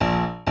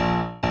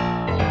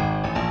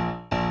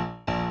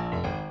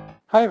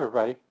Hi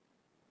everybody,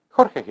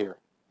 Jorge here.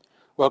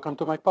 Welcome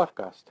to my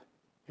podcast.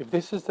 If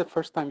this is the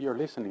first time you're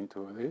listening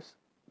to this,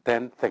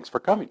 then thanks for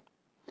coming.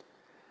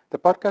 The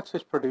podcast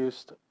is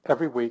produced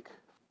every week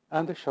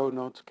and the show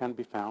notes can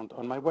be found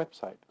on my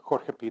website,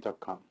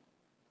 JORGEP014.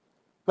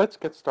 Let's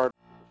get started.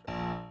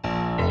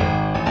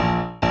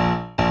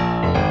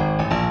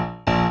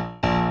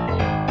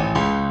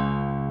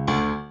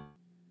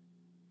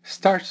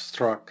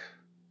 Starstruck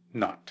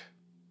Not.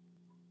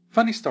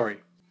 Funny story.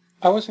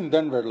 I was in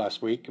Denver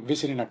last week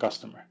visiting a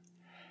customer.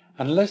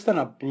 And less than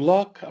a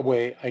block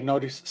away, I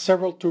noticed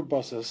several tour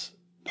buses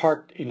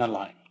parked in a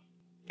line.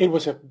 It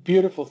was a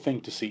beautiful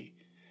thing to see.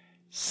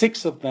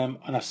 6 of them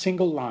on a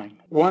single line,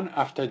 one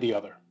after the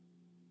other.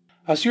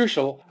 As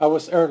usual, I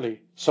was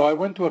early, so I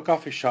went to a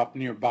coffee shop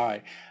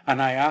nearby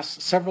and I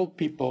asked several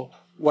people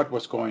what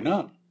was going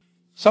on.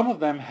 Some of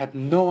them had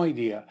no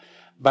idea,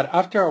 but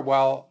after a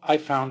while I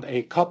found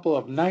a couple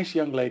of nice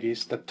young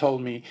ladies that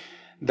told me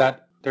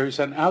that there is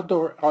an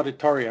outdoor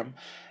auditorium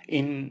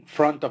in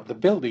front of the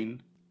building,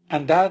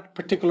 and that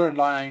particular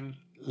line,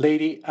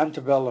 Lady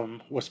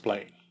Antebellum, was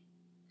playing.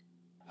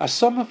 As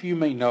some of you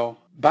may know,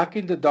 back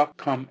in the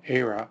dot-com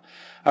era,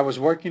 I was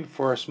working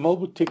for a small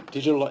boutique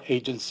digital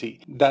agency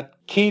that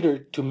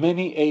catered to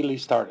many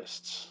A-list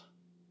artists.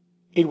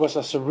 It was a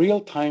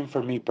surreal time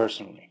for me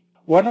personally.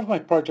 One of my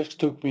projects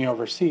took me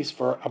overseas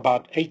for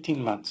about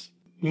 18 months,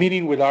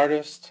 meeting with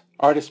artists,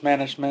 artist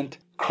management,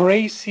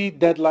 crazy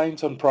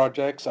deadlines on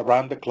projects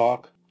around the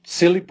clock,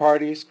 silly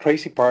parties,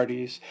 crazy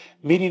parties,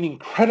 meeting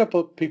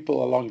incredible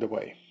people along the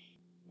way.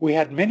 We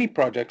had many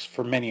projects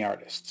for many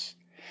artists.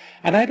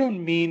 And I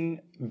don't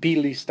mean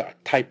B-list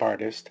type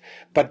artist,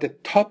 but the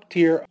top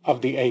tier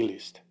of the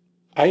A-list.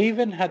 I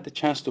even had the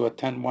chance to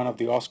attend one of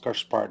the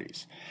Oscars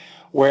parties,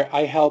 where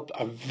I helped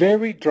a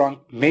very drunk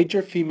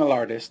major female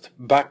artist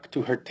back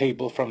to her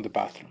table from the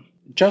bathroom,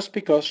 just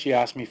because she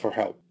asked me for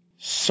help.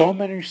 So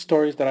many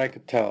stories that I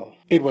could tell.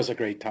 It was a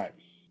great time.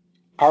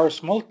 Our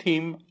small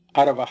team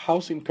out of a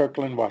house in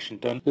Kirkland,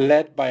 Washington,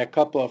 led by a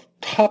couple of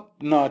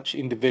top-notch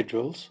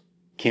individuals,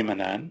 Kim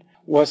and Ann,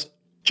 was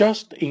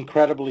just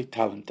incredibly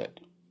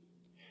talented.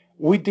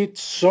 We did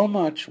so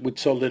much with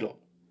so little.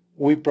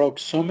 We broke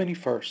so many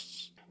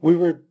firsts. We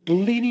were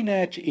bleeding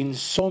edge in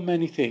so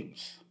many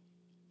things.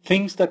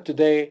 Things that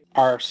today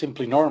are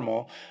simply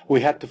normal,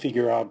 we had to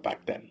figure out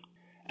back then.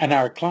 And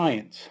our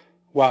clients,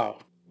 wow,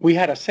 we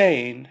had a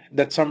saying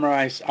that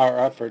summarized our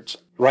efforts: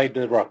 ride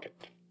the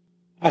rocket.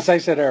 As I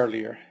said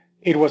earlier,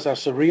 it was a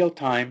surreal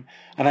time,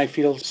 and I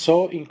feel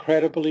so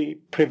incredibly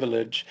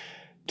privileged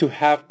to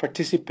have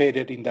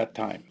participated in that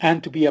time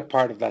and to be a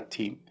part of that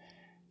team.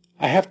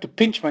 I have to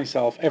pinch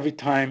myself every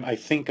time I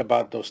think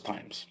about those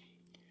times.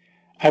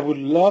 I would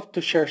love to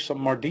share some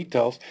more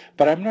details,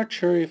 but I'm not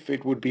sure if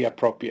it would be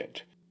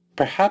appropriate.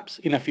 Perhaps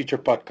in a future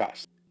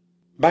podcast.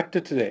 Back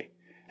to today.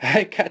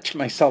 I catch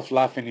myself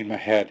laughing in my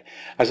head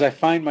as I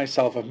find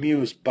myself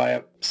amused by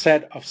a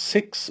set of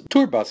 6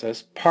 tour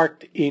buses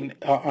parked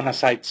on a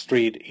side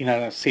street in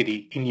a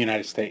city in the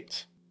United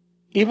States.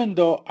 Even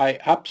though I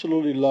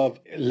absolutely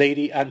love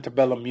Lady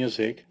Antebellum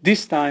music,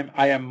 this time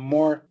I am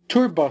more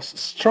tour bus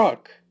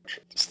struck,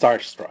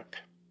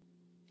 starstruck.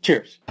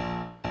 Cheers.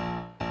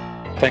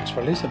 Thanks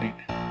for listening.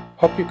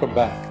 Hope you come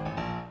back.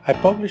 I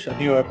publish a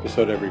new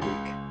episode every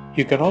week.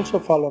 You can also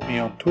follow me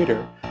on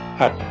Twitter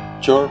at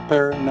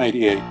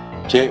JORGEP014,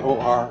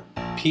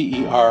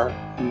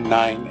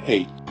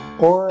 JORPER98,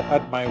 or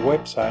at my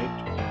website,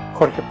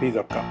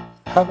 JORGEP014.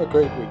 Have a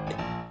great week.